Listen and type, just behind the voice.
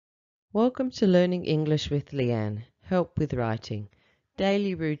Welcome to Learning English with Leanne. Help with writing.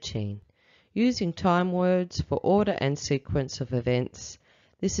 Daily routine. Using time words for order and sequence of events.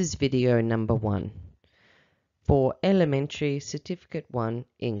 This is video number 1 for Elementary Certificate 1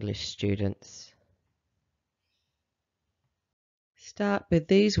 English students. Start with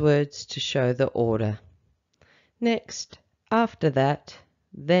these words to show the order. Next, after that,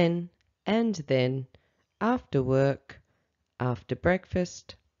 then, and then, after work, after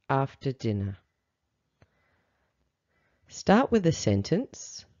breakfast, after dinner. Start with a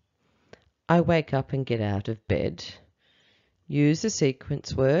sentence. I wake up and get out of bed. Use a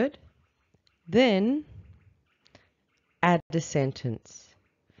sequence word. Then add a sentence.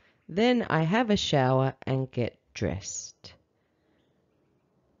 Then I have a shower and get dressed.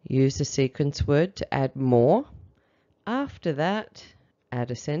 Use a sequence word to add more. After that,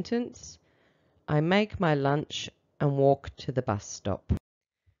 add a sentence. I make my lunch and walk to the bus stop.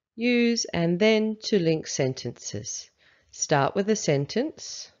 Use and then to link sentences. Start with a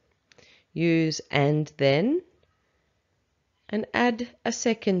sentence. Use and then, and add a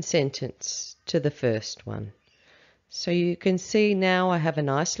second sentence to the first one. So you can see now I have a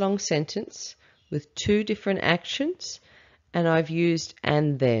nice long sentence with 2 different actions, and I've used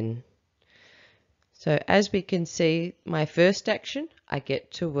and then. So as we can see, my first action, I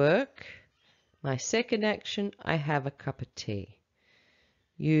get to work. My second action, I have a cup of tea.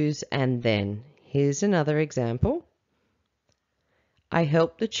 Use and then. Here's another example. I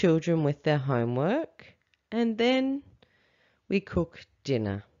help the children with their homework, and then we cook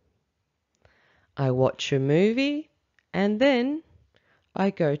dinner. I watch a movie, and then I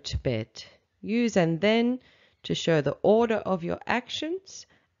go to bed. Use and then to show the order of your actions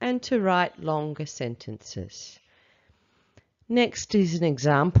and to write longer sentences. Next is an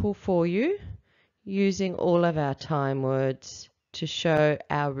example for you using all of our time words to show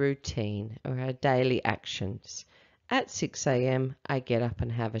our routine or our daily actions. At 6 a.m. I get up and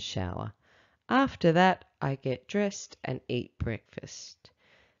have a shower. After that I get dressed and eat breakfast.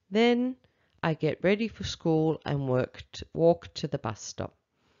 Then I get ready for school and walk to the bus stop.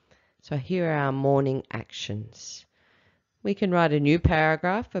 So here are our morning actions. We can write a new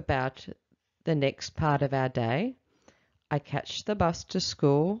paragraph about the next part of our day. I catch the bus to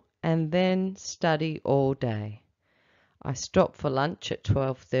school and then study all day. I stop for lunch at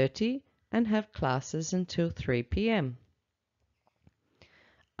 12:30 and have classes until 3 p.m.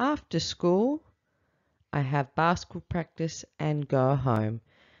 After school, I have basketball practice and go home.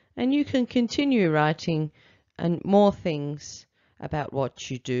 And you can continue writing and more things about what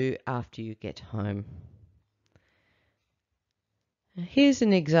you do after you get home. Here's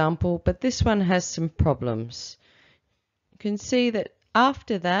an example, but this one has some problems. You can see that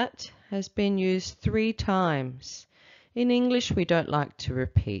after that has been used 3 times. In English, we don't like to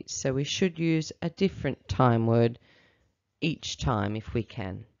repeat, so we should use a different time word each time if we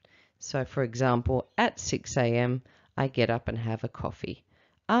can. So, for example, at 6 a.m., I get up and have a coffee.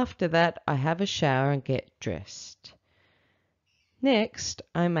 After that, I have a shower and get dressed. Next,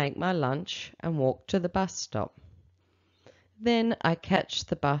 I make my lunch and walk to the bus stop. Then I catch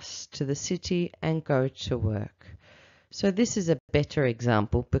the bus to the city and go to work. So this is a better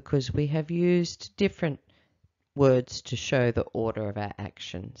example because we have used different words to show the order of our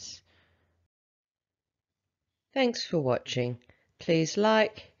actions. Thanks for watching. Please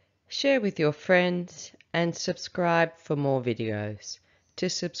like, share with your friends, and subscribe for more videos. To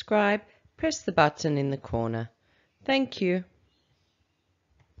subscribe, press the button in the corner. Thank you.